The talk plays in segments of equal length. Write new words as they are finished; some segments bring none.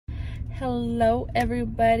Hello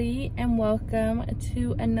everybody and welcome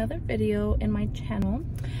to another video in my channel.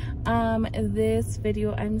 This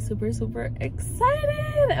video, I'm super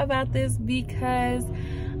excited about this because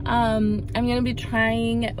I'm gonna be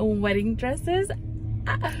trying wedding dresses.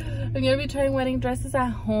 I'm gonna be trying wedding dresses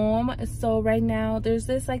at home. So right now there's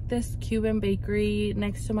this Cuban bakery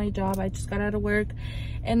next to my job. I just got out of work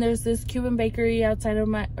and there's this Cuban bakery outside of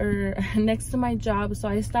next to my job, so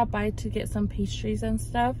I stopped by to get some pastries and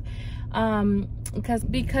stuff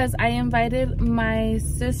because I invited my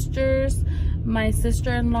sisters, my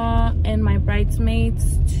sister-in-law, and my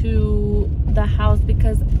bridesmaids to the house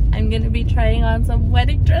because I'm gonna be trying on some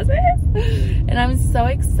wedding dresses and I'm so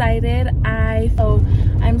excited.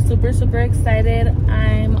 I'm super excited.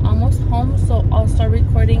 I'm almost home, so I'll start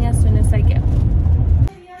recording as soon as I get home.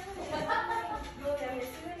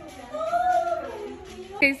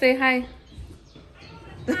 Okay, say hi.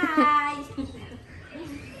 Hi.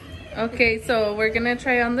 Okay, so we're gonna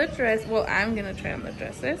try on the dress. Well, I'm gonna try on the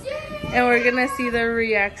dresses and we're gonna see the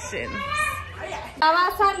reactions.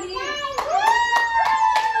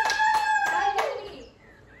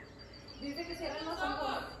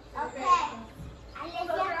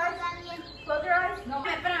 Close your eyes. No,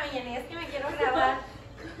 espérame, Jenny, es que me quiero grabar.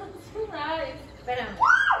 Espérame.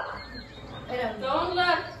 Don't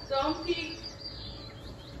look, don't peek.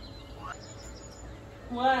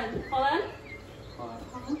 One, hold on.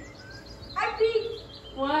 I peeked.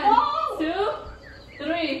 1, 2,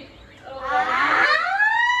 3. Wow.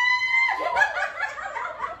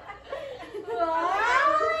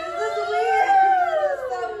 This is weird.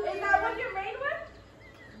 Is that what you made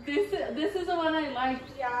with? This is the one I like.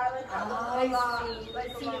 Yeah, I like that one.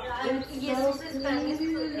 Sí, y esos están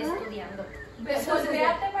estudiando. Pues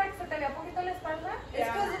véate para que se te vea poquito la espalda. Es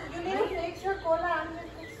que you need to fix your cola antes.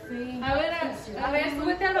 Sí. A ver,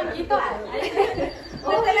 súbete al banquito.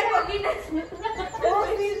 Métele coquines.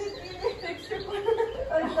 Fix your cola.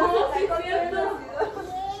 Oh, sí, cierto.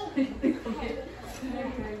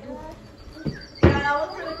 Yeah, that was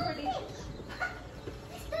really pretty.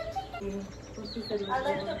 I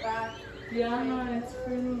like the back. Yeah, no, it's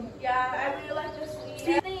pretty. Yeah, I really like the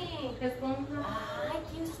sleeve. Esponja. Ay,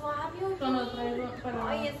 qué suave. Lo traigo para.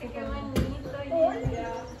 Ay, ese qué bonito.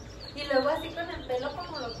 Y luego así con el pelo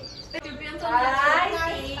como lo que... ¿Qué piensas? Ay,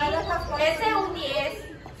 sí. Ese es un 10.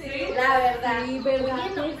 Sí. La verdad. Sí, verdad.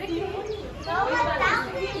 No, verdad.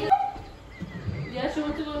 Yeah, she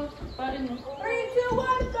wants to go party now. 3, 2,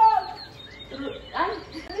 1, go. Ay.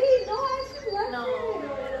 Sí, no, es no.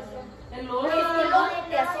 El Es oro. que lo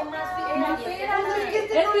te hace más Es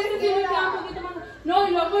que sí me queda un poquito más. No, y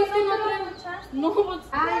luego es que no traigo. No, pues.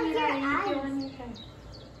 Ay, mira ahí, qué bonita.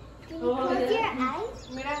 Oh, yeah.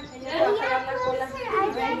 Mira, ella te va a pegar la cola.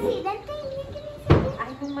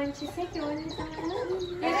 Ay, no manches, qué bonita.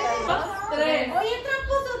 3. Oye,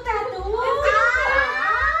 trapo su tatu.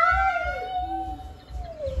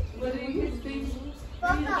 What do you think?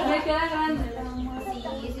 Me queda grande. Sí,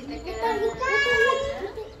 sí te queda.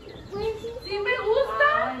 Sí me gusta.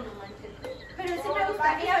 Ay, no manches. Pero sí me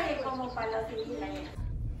gustaría, oye, como para la civil.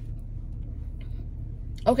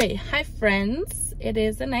 Okay, hi friends, it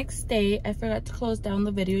is the next day. I forgot to close down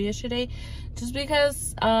the video yesterday just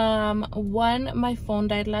because 1, my phone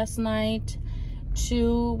died last night.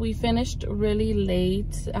 2, we finished really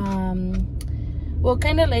late. Well,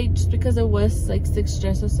 kind of late just because it was like 6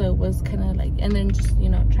 dresses, so it was kind of like, and then just, you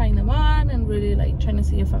know, trying them on and really like trying to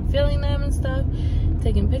see if I'm feeling them and stuff,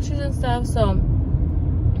 taking pictures and stuff. So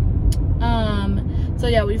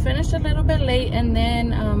yeah, we finished a little bit late, and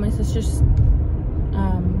then my sister's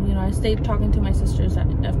you know, I stayed talking to my sisters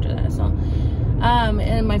after that. So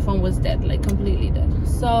and my phone was dead, like completely dead,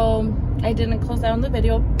 so I didn't close down the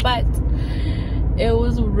video, but it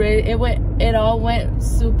was it all went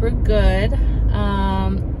super good.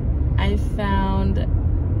 I found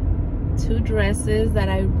 2 dresses that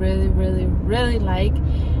I really like,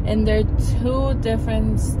 and they're 2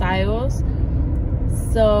 different styles,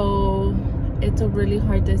 so it's a really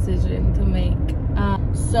hard decision to make.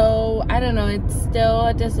 So I don't know, it's still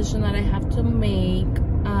a decision that I have to make.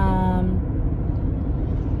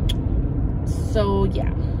 So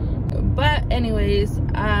yeah, but anyways,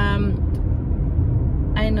 I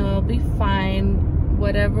know I'll be fine.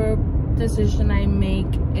 Whatever decision I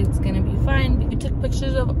make, it's gonna be fine. We took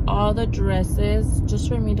pictures of all the dresses just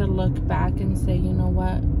for me to look back and say, you know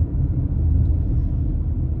what,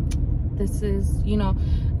 this is, you know,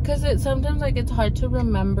 because sometimes like it's hard to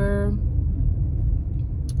remember,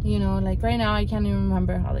 you know, like right now I can't even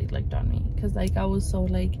remember how they looked on me because like I was so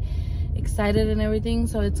like excited and everything.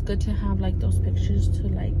 So it's good to have like those pictures to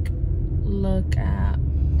like look at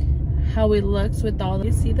how it looks with all.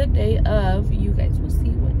 You see the day of, you guys will see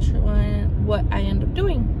what I end up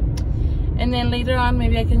doing. And then later on,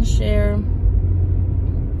 maybe I can share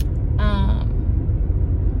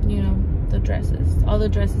you know, the dresses, all the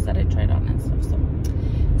dresses that I tried on and stuff.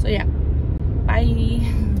 So yeah, bye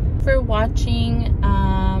for watching.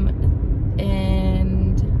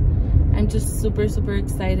 And I'm just super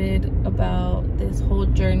excited about this whole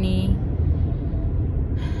journey.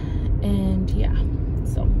 And yeah,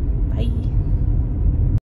 so bye.